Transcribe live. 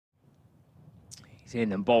He's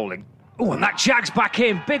in and bowling. Oh, and that jags back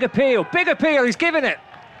in. Big appeal, he's giving it.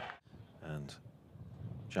 And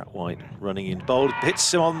Jack White running in bold,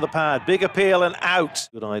 hits him on the pad. Big appeal and out.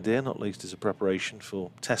 Good idea, not least as a preparation for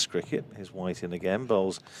Test cricket. Here's White in again,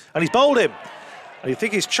 bowls. And he's bowled him. And you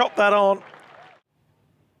think he's chopped that on.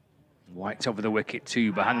 White's over the wicket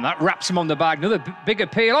too, behind him. That wraps him on the bag. Another big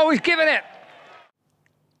appeal. Oh, he's giving it.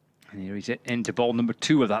 And here he's into ball number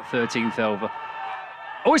 2 of that 13th over.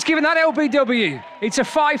 Oh, he's giving that LBW. It's a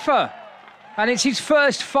fifer. And it's his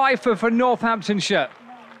first fifer for Northamptonshire.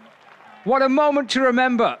 What a moment to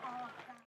remember.